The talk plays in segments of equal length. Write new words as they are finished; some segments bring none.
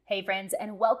Hey friends,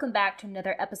 and welcome back to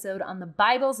another episode on the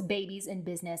Bibles, Babies, and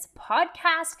Business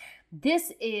podcast.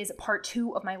 This is part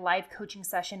 2 of my live coaching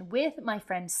session with my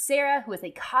friend Sarah, who is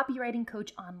a copywriting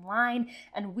coach online,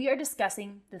 and we are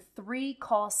discussing the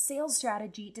 3-call sales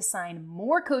strategy to sign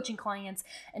more coaching clients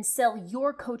and sell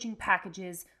your coaching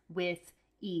packages with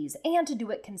ease and to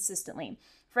do it consistently.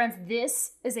 Friends,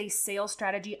 this is a sales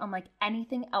strategy unlike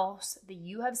anything else that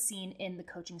you have seen in the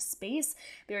coaching space.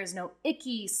 There is no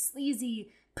icky,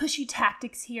 sleazy, pushy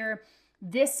tactics here.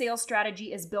 This sales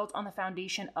strategy is built on the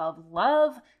foundation of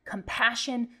love,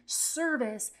 compassion,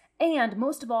 service, and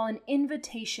most of all, an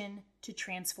invitation to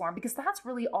transform, because that's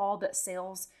really all that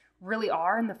sales really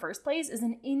are in the first place, is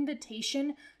an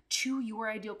invitation to your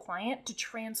ideal client to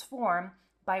transform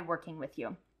by working with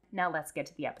you. Now let's get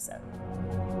to the episode.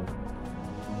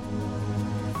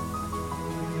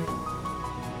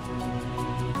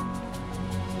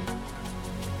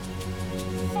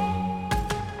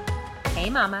 Hey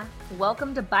mama,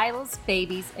 welcome to Bibles,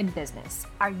 Babies, and Business.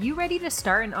 Are you ready to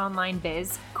start an online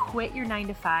biz, quit your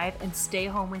 9-to-5, and stay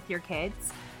home with your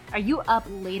kids? Are you up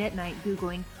late at night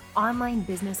Googling online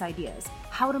business ideas,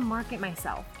 how to market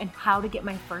myself, and how to get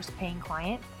my first paying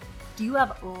client? Do you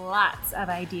have lots of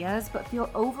ideas but feel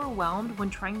overwhelmed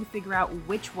when trying to figure out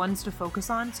which ones to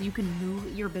focus on so you can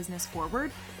move your business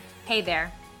forward? Hey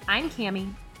there, I'm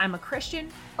Cammie. I'm a Christian,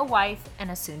 a wife,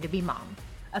 and a soon-to-be mom.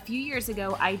 A few years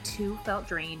ago, I too felt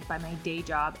drained by my day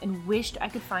job and wished I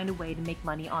could find a way to make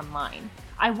money online.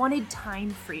 I wanted time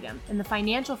freedom and the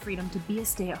financial freedom to be a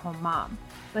stay-at-home mom.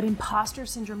 But imposter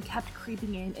syndrome kept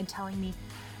creeping in and telling me,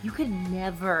 you could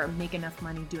never make enough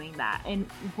money doing that. And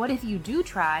what if you do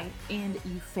try and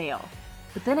you fail?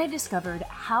 But then I discovered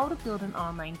how to build an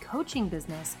online coaching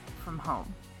business from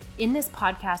home. In this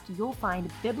podcast, you'll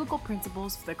find biblical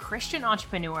principles for the Christian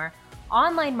entrepreneur,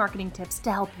 online marketing tips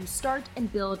to help you start and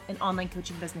build an online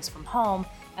coaching business from home,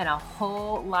 and a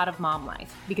whole lot of mom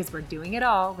life, because we're doing it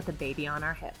all with a baby on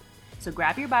our hip. So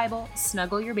grab your Bible,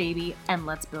 snuggle your baby, and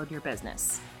let's build your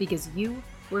business, because you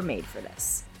were made for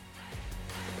this.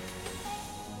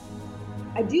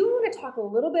 I do want to talk a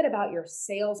little bit about your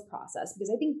sales process, because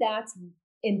I think that's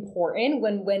important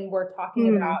when we're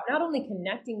talking about not only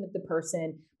connecting with the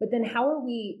person, but then how are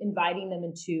we inviting them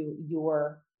into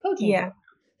your coaching program?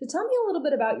 So tell me a little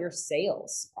bit about your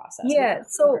sales process. Yeah,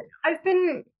 so I've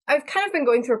kind of been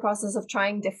going through a process of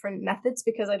trying different methods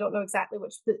because I don't know exactly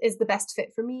which is the best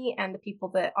fit for me and the people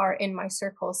that are in my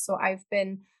circles. So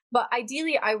but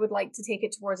ideally I would like to take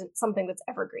it towards something that's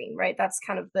evergreen, right? That's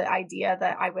kind of the idea,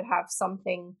 that I would have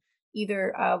something,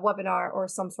 either a webinar or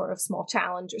some sort of small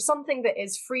challenge or something that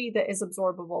is free, that is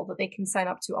absorbable, that they can sign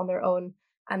up to on their own.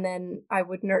 And then I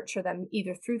would nurture them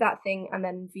either through that thing and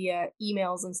then via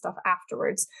emails and stuff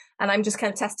afterwards. And I'm just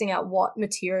kind of testing out what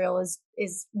material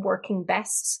is working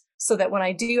best, so that when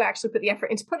I do actually put the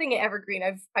effort into putting it evergreen,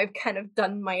 I've kind of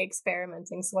done my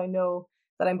experimenting. So I know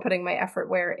that I'm putting my effort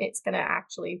where it's going to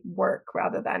actually work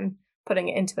rather than putting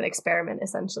it into an experiment,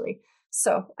 essentially.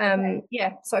 So,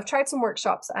 so I've tried some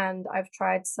workshops and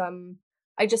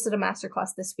I just did a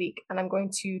masterclass this week, and I'm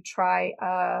going to try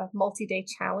a multi-day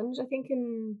challenge, I think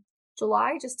in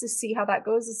July, just to see how that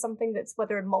goes. Is something that's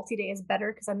whether a multi-day is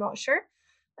better, because I'm not sure.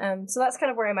 So that's kind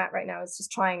of where I'm at right now, is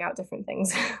just trying out different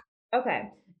things. Okay.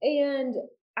 And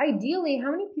ideally,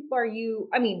 how many people are you?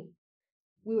 I mean,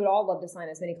 we would all love to sign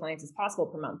as many clients as possible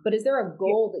per month, but is there a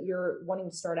goal that you're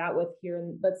wanting to start out with here?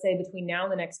 And let's say between now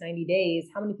and the next 90 days,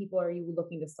 how many people are you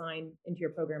looking to sign into your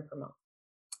program per month?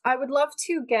 I would love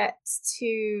to get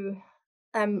to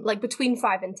like between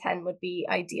 5 and 10 would be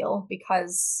ideal,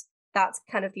 because that's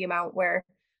kind of the amount where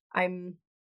I'm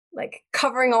like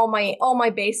covering all my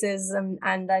bases,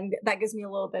 and then that gives me a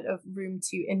little bit of room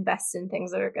to invest in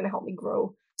things that are going to help me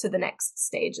grow to the next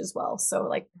stage as well. So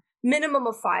like minimum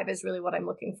of 5 is really what I'm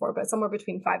looking for, but somewhere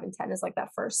between 5 and 10 is like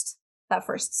that first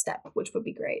step, which would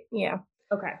be great. Yeah.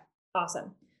 Okay.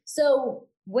 Awesome. So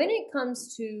when it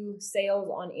comes to sales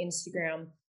on Instagram,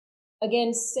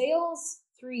 again, sales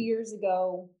 3 years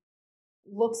ago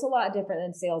looks a lot different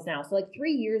than sales now. So like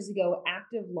 3 years ago,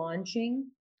 active launching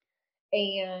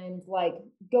and like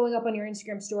going up on your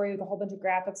Instagram story with a whole bunch of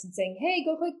graphics and saying, hey,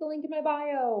 go click the link in my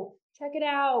bio, check it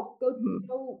out,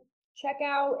 go check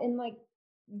out and like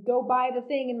go buy the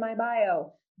thing in my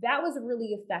bio. That was really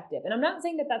effective. And I'm not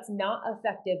saying that that's not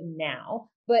effective now,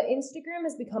 but Instagram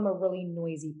has become a really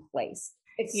noisy place.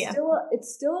 It's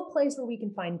still a place where we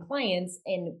can find clients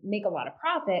and make a lot of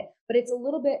profit, but it's a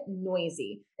little bit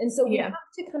noisy. And so we have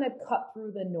to kind of cut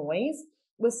through the noise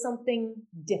with something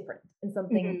different and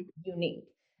something unique.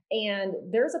 And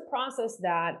there's a process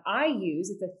that I use.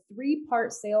 It's a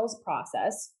 3-part sales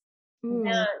process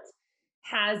that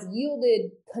has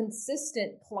yielded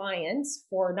consistent clients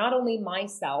for not only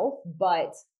myself,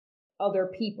 but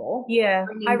other people. Yeah.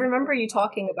 I Bringing remember you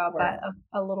talking about forward.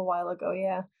 that a little while ago.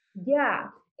 Yeah. Yeah.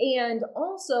 And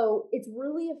also, it's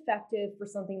really effective for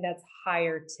something that's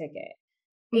higher ticket.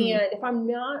 Mm. And if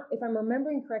I'm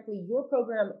remembering correctly, your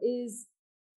program is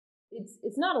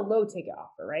it's not a low ticket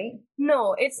offer, right?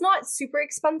 No, it's not super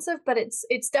expensive, but it's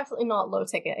definitely not low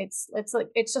ticket. It's like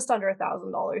it's just under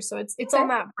 $1,000. So it's on Okay.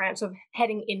 that branch of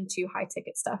heading into high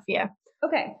ticket stuff. Yeah.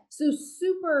 Okay. So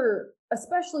super,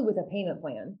 especially with a payment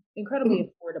plan, incredibly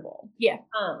Mhm. affordable. Yeah.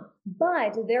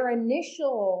 But their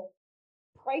initial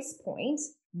price point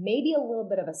may be a little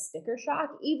bit of a sticker shock,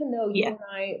 even though you Yeah. and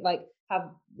I like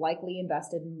have likely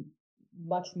invested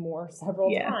much more several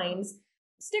Yeah. times.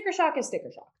 Sticker shock is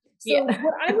sticker shock. Yeah. So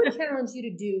what I would challenge you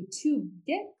to do to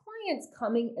get clients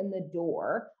coming in the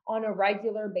door on a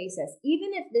regular basis,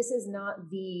 even if this is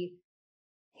not the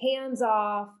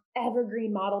hands-off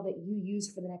evergreen model that you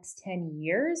use for the next 10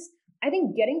 years, I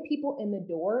think getting people in the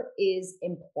door is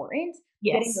important,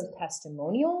 getting Yes. those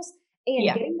testimonials and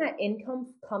Yeah. getting that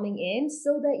income coming in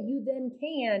so that you then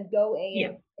can go Yeah.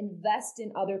 and invest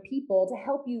in other people to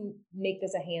help you make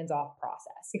this a hands-off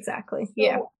process. Exactly.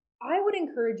 Yeah. So I would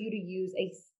encourage you to use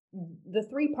the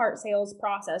three-part sales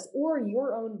process or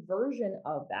your own version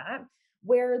of that,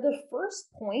 where the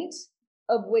first point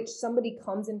of which somebody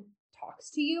comes and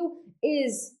talks to you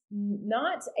is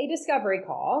not a discovery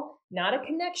call, not a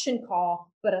connection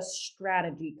call, but a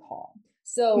strategy call.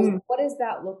 So, Mm. what does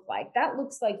that look like? That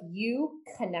looks like you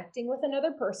connecting with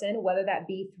another person, whether that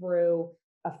be through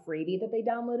a freebie that they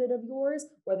downloaded of yours,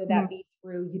 whether that Mhm. be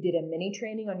through you did a mini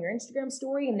training on your Instagram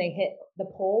story and they hit the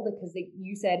poll because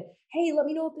you said, hey, let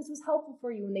me know if this was helpful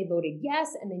for you. And they voted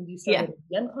yes. And then you Yeah. started a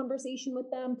DM conversation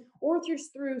with them, or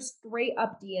through straight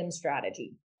up DM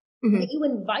strategy. That Mhm. you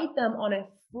invite them on a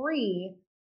free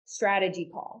strategy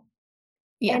call.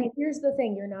 Yeah. And here's the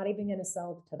thing, you're not even going to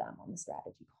sell to them on the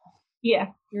strategy call.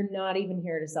 Yeah. You're not even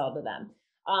here to sell to them.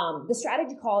 The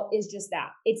strategy call is just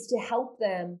that. It's to help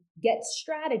them get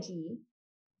strategy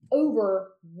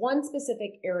over one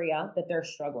specific area that they're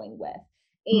struggling with.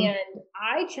 Mhm. And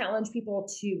I challenge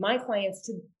my clients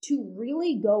to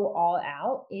really go all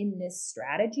out in this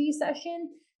strategy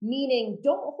session, meaning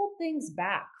don't hold things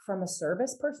back from a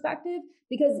service perspective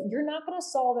because you're not going to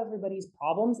solve everybody's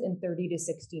problems in 30 to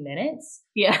 60 minutes.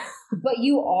 Yeah. But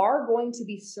you are going to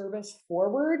be service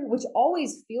forward, which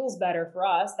always feels better for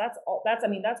us. That's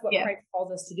what Yeah. Christ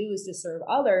calls us to do, is to serve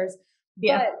others.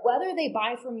 Yeah. But whether they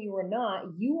buy from you or not,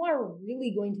 you are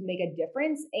really going to make a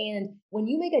difference. And when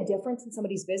you make a difference in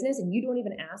somebody's business and you don't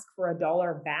even ask for a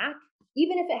dollar back,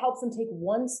 even if it helps them take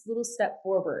one little step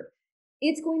forward,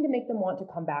 it's going to make them want to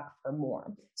come back for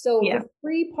more. So Yeah. the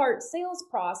three-part sales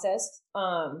process,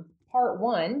 part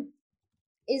one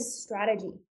is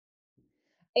strategy.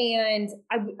 And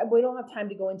we don't have time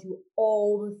to go into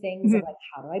all the things of Mhm. like,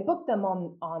 how do I book them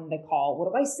on the call? What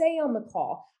do I say on the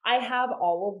call? I have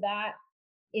all of that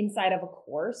inside of a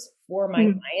course for my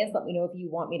Mhm. clients. Let me know if you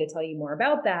want me to tell you more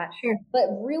about that. Sure. But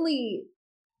really,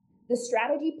 the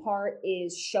strategy part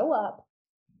is show up,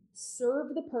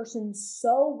 serve the person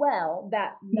so well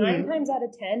that 9 Mhm. times out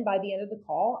of 10, by the end of the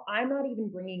call, I'm not even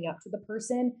bringing up to the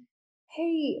person,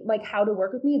 hey, like how to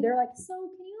work with me. They're like, so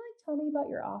can you like tell me about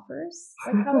your offers?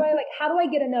 Like how do I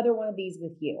get another one of these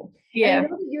with you? And I Yeah.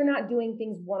 know that you're not doing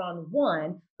things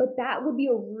one-on-one, but that would be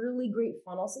a really great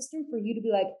funnel system for you to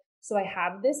be like, so I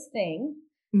have this thing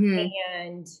Mhm.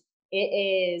 and it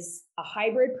is a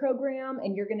hybrid program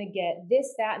and you're going to get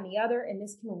this, that, and the other. And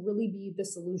this can really be the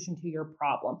solution to your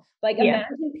problem. Like Yeah.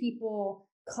 imagine people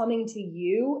coming to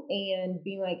you and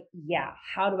being like, yeah,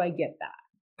 how do I get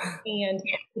that? And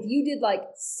Yeah. if you did like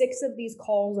 6 of these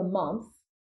calls a month,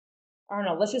 I don't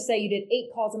know, let's just say you did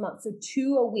 8 calls a month. So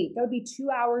 2 a week, that would be 2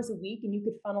 hours a week. And you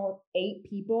could funnel 8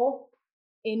 people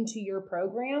into your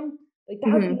program. Like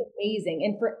that would be Mhm. amazing.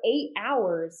 And for 8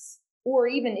 hours, or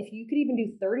even if you could even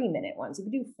do 30-minute ones, you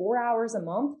could do 4 hours a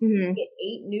month, Mhm. get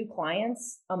 8 new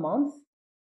clients a month.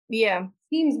 Yeah.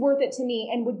 Seems worth it to me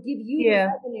and would give you the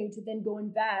Yeah. revenue to then go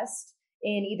invest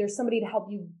in either somebody to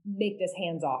help you make this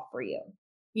hands off for you.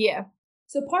 Yeah.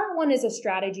 So part one is a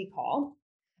strategy call.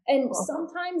 And Cool.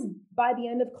 sometimes by the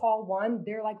end of call one,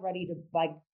 they're like ready to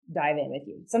like dive in with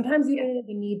you. Sometimes you Yeah. don't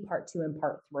even need part 2 and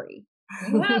part 3.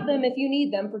 You have them if you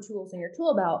need them for tools in your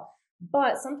tool belt.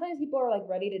 But sometimes people are like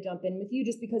ready to jump in with you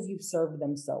just because you've served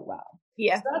them so well.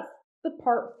 Yeah. So that's the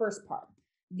first part.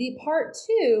 The part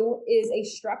 2 is a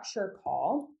structure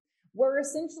call where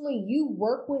essentially you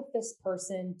work with this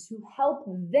person to help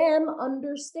them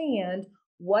understand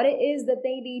what it is that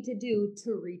they need to do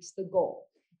to reach the goal.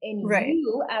 And Right.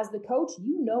 you, as the coach,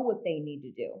 you know what they need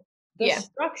to do. The Yeah.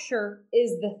 structure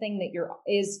is the thing that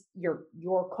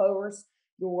your course,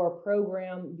 your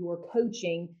program, your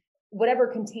coaching, whatever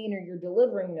container you're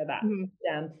delivering to them.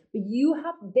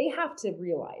 But they have to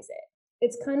realize it.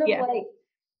 It's kind of Yeah. like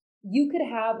you could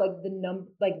have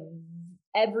like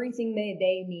everything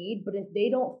they need, but if they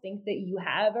don't think that you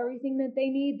have everything that they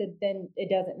need, then it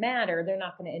doesn't matter. They're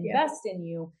not going to Yeah. invest in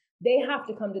you. They have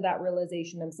to come to that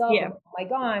realization themselves. Yeah. Like, oh my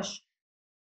gosh,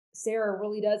 Sarah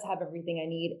really does have everything I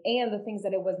need, and the things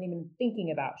that I wasn't even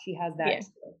thinking about, she has that Yeah.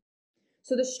 too.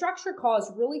 So the structure call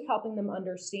is really helping them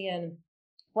understand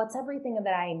what's everything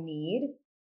that I need,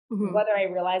 whether I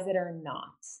realize it or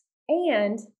not,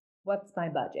 and what's my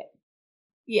budget.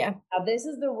 Yeah. Now, this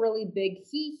is the really big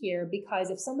key here, because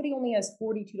if somebody only has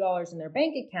 $42 in their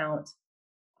bank account,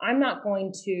 I'm not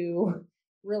going to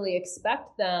really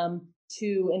expect them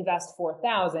to invest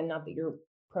 $4,000, not that your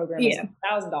program is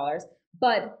 $1,000,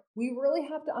 but we really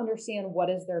have to understand, what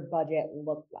does their budget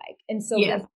look like? And so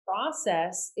this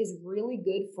process is really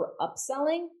good for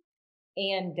upselling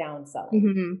and downselling.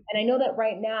 And I know that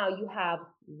right now you have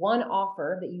one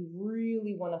offer that you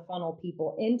really want to funnel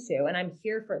people into, and I'm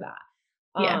here for that.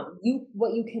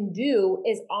 What you can do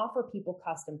is offer people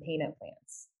custom payment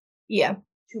plans.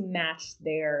 To match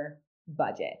their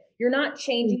budget. You're not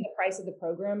changing the price of the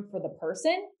program for the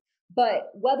person,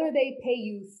 but whether they pay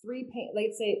you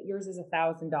let's say yours is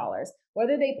 $1,000,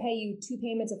 whether they pay you 2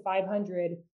 payments of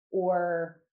 $500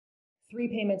 or 3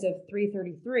 payments of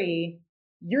 $333,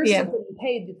 you're still getting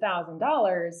paid the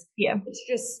 $1,000. It's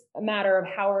just a matter of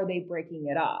how are they breaking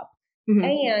it up.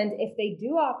 And if they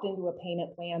do opt into a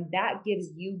payment plan, that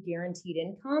gives you guaranteed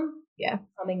income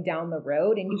coming down the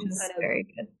road, and you can kind of very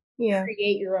good.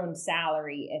 Create your own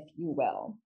salary, if you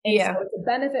will. And so it's a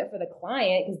benefit for the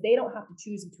client, because they don't have to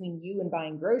choose between you and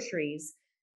buying groceries.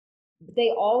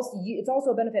 It's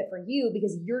also a benefit for you,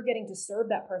 because you're getting to serve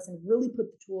that person, really put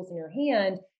the tools in your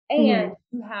hand. And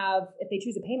you have, if they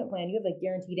choose a payment plan, you have like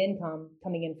guaranteed income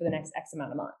coming in for the next X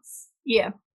amount of months.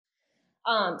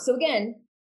 So again,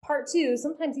 part 2,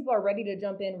 sometimes people are ready to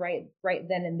jump in right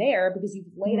then and there, because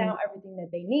you've laid out everything that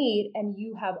they need, and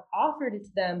you have offered it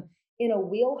to them in a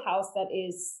wheelhouse that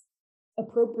is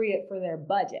appropriate for their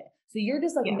budget. So you're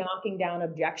just like knocking down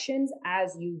objections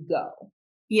as you go.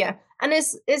 And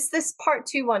is this part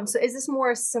 2 one? So is this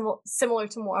more similar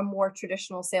to a more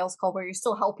traditional sales call, where you're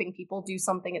still helping people do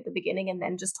something at the beginning and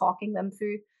then just talking them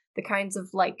through the kinds of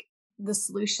like the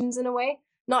solutions in a way,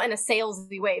 not in a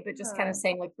salesy way, but just kind of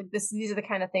saying like these are the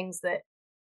kind of things that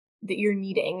you're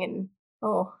needing, and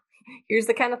here's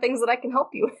the kind of things that I can help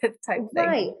you with, type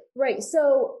thing. Right.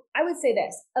 So I would say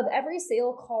this: of every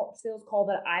sales call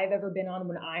that I've ever been on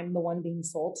when I'm the one being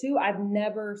sold to, I've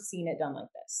never seen it done like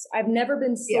this. I've never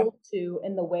been sold to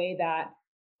in the way that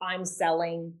I'm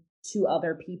selling to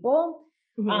other people.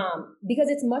 Because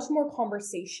it's much more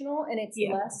conversational, and it's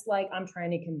less like I'm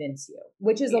trying to convince you,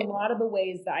 which is a lot of the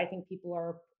ways that I think people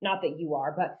are, not that you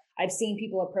are, but I've seen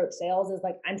people approach sales as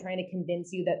like, I'm trying to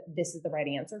convince you that this is the right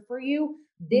answer for you.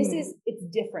 It's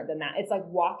different than that. It's like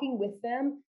walking with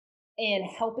them and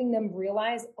helping them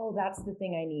realize, oh, that's the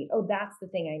thing I need. Oh, that's the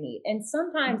thing I need. And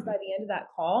sometimes by the end of that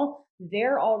call,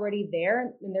 they're already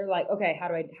there, and they're like, okay, how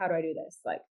do I do this?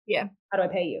 Like, how do I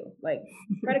pay you? Like,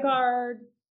 credit card?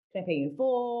 Can I pay you in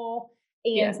full?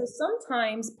 And so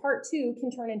sometimes part 2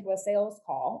 can turn into a sales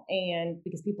call, and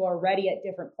because people are ready at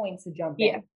different points to jump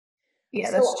in.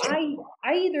 So that's true.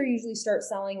 I either usually start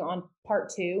selling on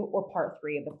part 2 or part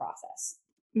 3 of the process.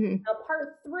 Now,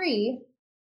 part 3,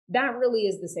 that really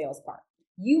is the sales part.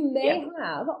 You may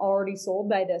have already sold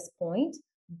by this point,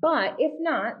 but if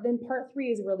not, then part 3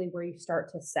 is really where you start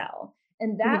to sell.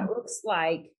 And that looks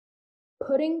like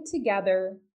putting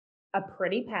together a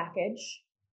pretty package,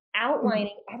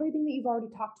 outlining everything that you've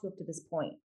already talked to up to this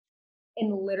point,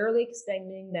 and literally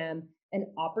extending them an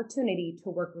opportunity to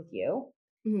work with you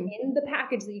in the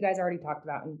package that you guys already talked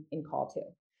about in call 2.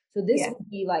 So this would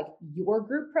be like your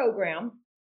group program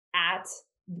at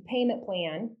the payment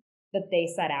plan that they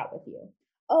set out with you.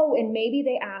 Oh, and maybe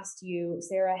they asked you,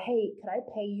 Sarah, hey, could I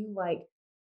pay you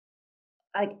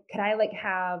could I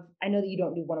have, I know that you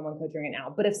don't do one-on-one coaching right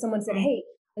now, but if someone said, hey,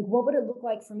 like, what would it look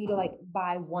like for me to like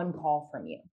buy one call from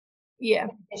you? In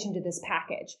addition to this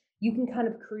package, you can kind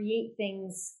of create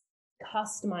things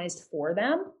customized for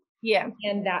them.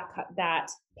 And that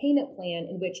payment plan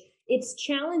in which it's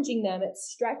challenging them, it's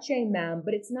stretching them,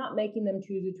 but it's not making them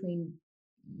choose between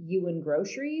you and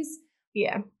groceries.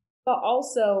 But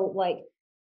also, like,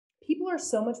 people are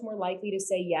so much more likely to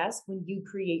say yes when you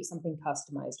create something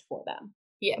customized for them.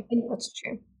 And that's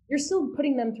true. You're still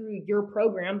putting them through your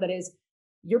program that is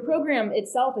your program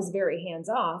itself is very hands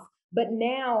off, but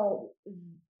now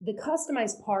the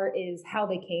customized part is how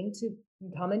they came to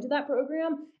come into that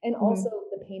program, and also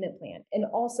the payment plan. And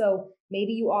also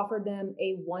maybe you offered them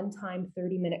a one-time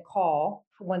 30-minute call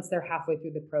once they're halfway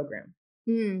through the program.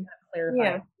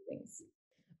 Clarify things.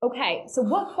 Okay, so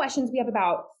what questions, we have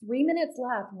about 3 minutes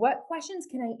left. What questions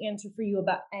can I answer for you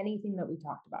about anything that we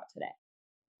talked about today?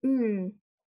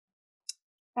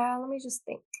 Let me just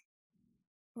think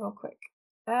real quick.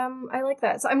 I like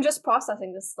that. So I'm just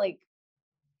processing this, like,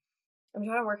 I'm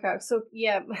trying to work out. So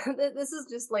yeah, this is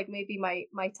just like maybe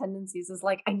my tendencies is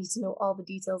like I need to know all the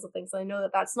details of things. I know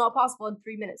that that's not possible in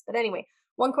 3 minutes. But anyway,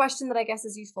 one question that I guess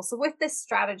is useful. So with this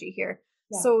strategy here,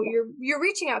 so you're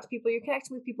reaching out to people, you're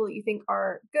connecting with people that you think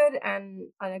are good and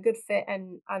a good fit,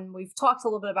 and we've talked a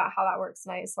little bit about how that works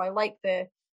tonight. So I like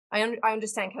I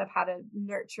understand kind of how to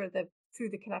nurture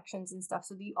through the connections and stuff.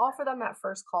 So do you offer them that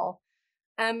first call?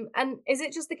 And is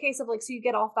it just the case of like, so you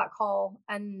get off that call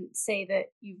and say that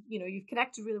you've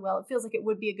connected really well, it feels like it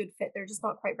would be a good fit, they're just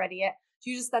not quite ready yet.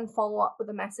 Do you just then follow up with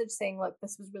a message saying like,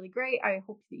 this was really great, I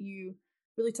hope that you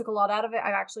really took a lot out of it,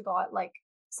 I've actually got like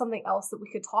something else that we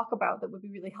could talk about that would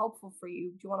be really helpful for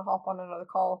you, do you want to hop on another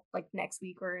call like next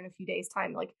week or in a few days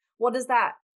time? Like, what does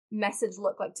that message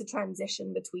look like to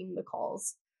transition between the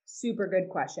calls? Super good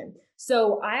question.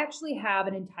 So I actually have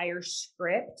an entire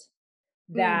script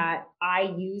that I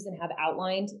use and have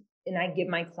outlined, and I give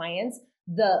my clients.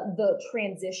 The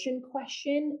transition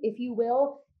question, if you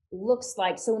will, looks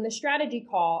like, so in the strategy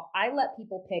call, I let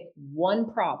people pick one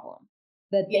problem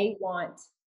that they want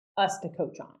us to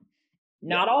coach on.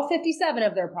 Not all 57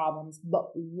 of their problems, but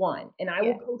one. And I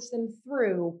will coach them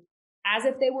through as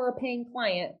if they were a paying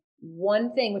client,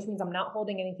 one thing, which means I'm not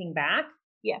holding anything back.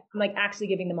 I'm like actually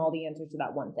giving them all the answers to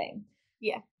that one thing.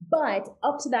 But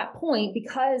up to that point,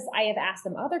 because I have asked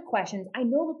them other questions, I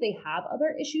know that they have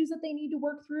other issues that they need to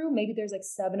work through. Maybe there's like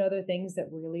 7 other things that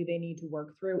really they need to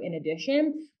work through in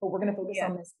addition, but we're going to focus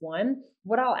on this one.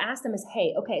 What I'll ask them is,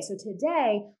 hey, okay, so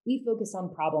today we focused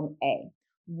on problem A.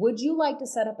 Would you like to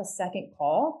set up a second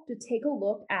call to take a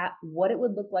look at what it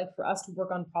would look like for us to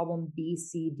work on problem B,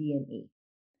 C, D, and E?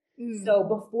 So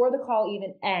before the call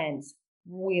even ends,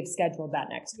 we have scheduled that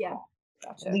next call.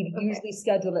 Gotcha. We've usually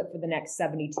scheduled it for the next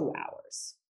 72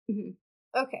 hours.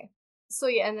 Okay. So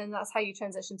and then that's how you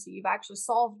transition. So you've actually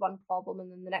solved one problem,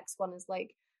 and then the next one is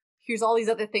like, here's all these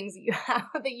other things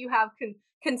that you have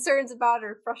concerns about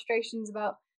or frustrations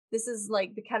about. This is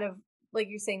like the kind of, like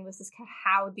you're saying, this is kind of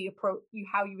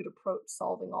how you would approach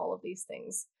solving all of these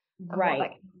things. Right. What that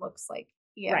kind of looks like.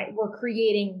 Right. We're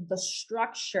creating the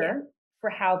structure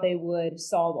for how they would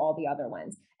solve all the other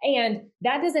ones. And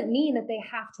that doesn't mean that they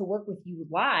have to work with you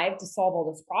live to solve all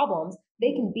those problems.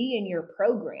 They can be in your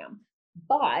program,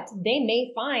 but they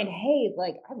may find, hey,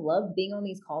 like, I love being on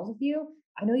these calls with you.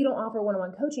 I know you don't offer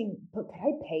one-on-one coaching, but could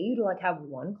I pay you to like have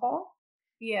one call?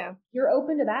 You're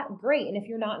open to that, great. And if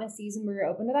you're not in a season where you're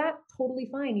open to that, totally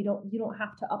fine. You don't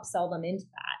have to upsell them into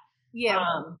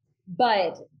that.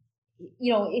 But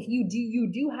if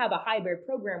you do have a hybrid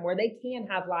program where they can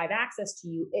have live access to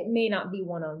you, it may not be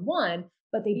one-on-one,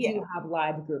 but they do have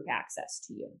live group access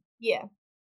to you.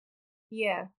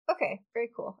 Okay, very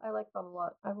cool. I like that a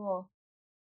lot. I will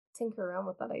tinker around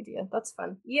with that idea. That's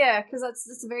fun. Because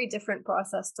it's a very different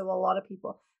process to a lot of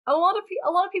people. A lot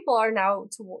of people are now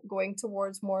going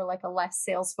towards more like a less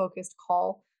sales focused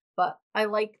call, but I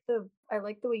like the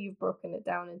way you've broken it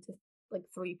down into like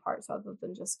 3 parts rather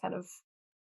than just kind of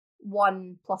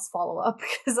 1 plus follow up,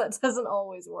 because that doesn't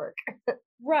always work.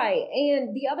 Right.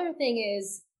 And the other thing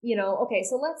is, okay,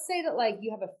 so let's say that like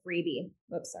you have a freebie.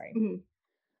 Oops, sorry.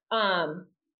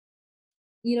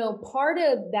 Part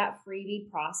of that freebie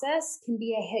process can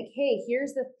be hey,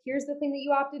 here's the thing that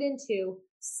you opted into.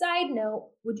 Side note,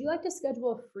 would you like to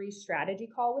schedule a free strategy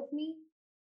call with me?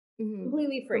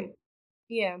 Completely free.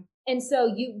 And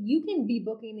so you can be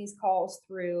booking these calls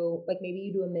through, like, maybe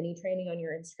you do a mini training on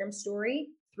your Instagram story,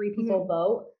 3 people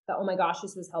vote that, oh my gosh,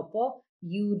 this was helpful.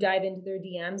 You dive into their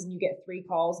DMs and you get 3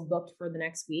 calls booked for the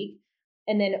next week.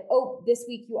 And then, this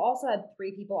week you also had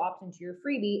 3 people opt into your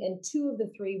freebie, and 2 of the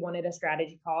 3 wanted a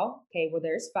strategy call. Okay, well,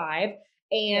 there's 5.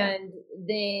 And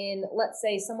then let's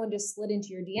say someone just slid into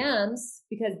your DMs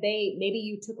because maybe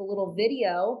you took a little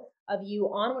video of you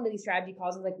on one of these strategy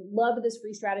calls and like, love this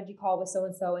free strategy call with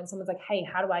so-and-so. And someone's like, hey,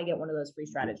 how do I get one of those free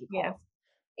strategy calls?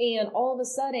 And all of a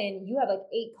sudden you have like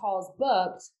 8 calls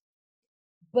booked,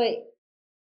 but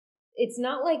it's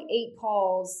not like 8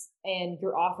 calls and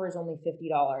your offer is only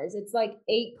 $50. It's like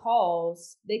 8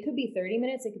 calls. They could be 30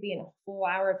 minutes. It could be in a full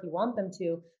hour if you want them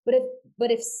to.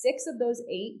 But if 6 of those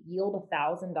 8 yield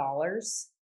 $1,000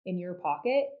 in your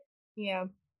pocket, Yeah.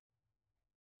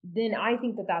 then I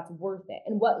think that that's worth it.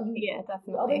 And what you, Yeah, the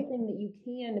definitely. other thing that you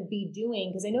can be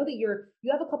doing, because I know that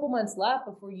you have a couple months left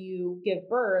before you give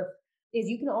birth, is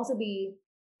you can also be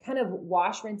kind of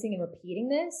wash, rinsing, and repeating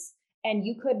this. And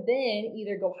you could then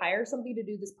either go hire somebody to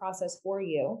do this process for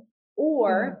you,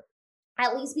 or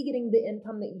at least be getting the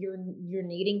income that you're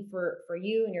needing for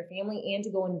you and your family, and to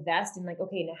go invest in, like,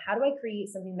 okay, now how do I create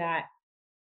something that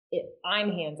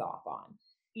I'm hands off on?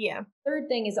 Yeah. Third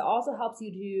thing is it also helps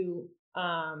you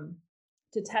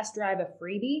to test drive a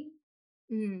freebie.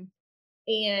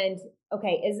 And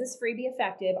okay, is this freebie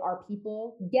effective? Are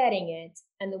people getting it?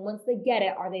 And then once they get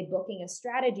it, are they booking a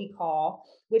strategy call,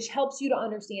 which helps you to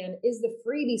understand, is the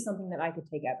freebie something that I could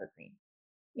take evergreen?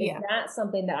 Is that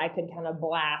something that I could kind of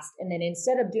blast? And then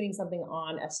instead of doing something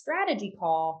on a strategy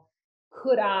call,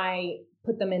 could I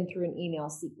put them in through an email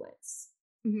sequence?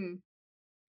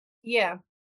 Yeah.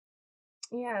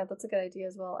 Yeah, that's a good idea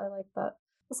as well. I like that.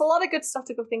 There's a lot of good stuff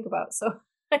to go think about. So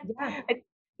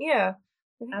yeah.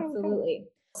 Absolutely.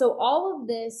 So all of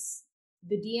this,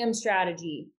 the DM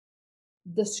strategy,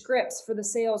 the scripts for the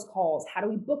sales calls, how do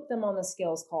we book them on the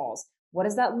sales calls? What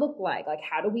does that look like? Like,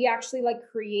 how do we actually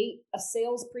create a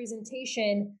sales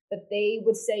presentation that they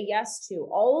would say yes to?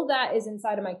 All of that is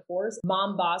inside of my course,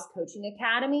 Mom Boss Coaching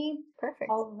Academy. Perfect.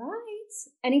 All right.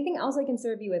 Anything else I can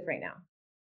serve you with right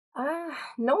now?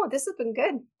 No, this has been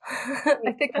good.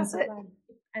 I think that's it.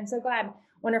 I'm so glad.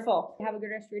 Wonderful. Have a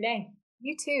good rest of your day.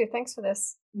 You too. Thanks for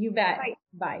this. You bet.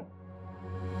 Bye.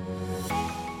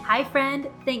 Hi, friend.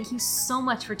 Thank you so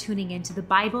much for tuning in to the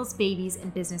Bibles, Babies,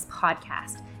 and Business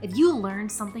podcast. If you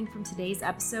learned something from today's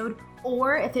episode,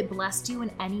 or if it blessed you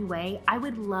in any way, I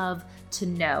would love to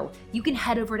know. You can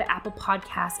head over to Apple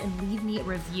Podcasts and leave me a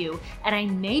review, and I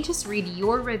may just read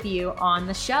your review on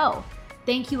the show.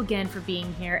 Thank you again for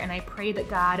being here, and I pray that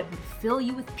God would fill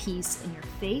you with peace in your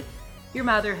faith, your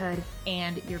motherhood,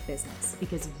 and your business,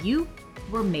 because you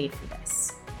were made for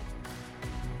this.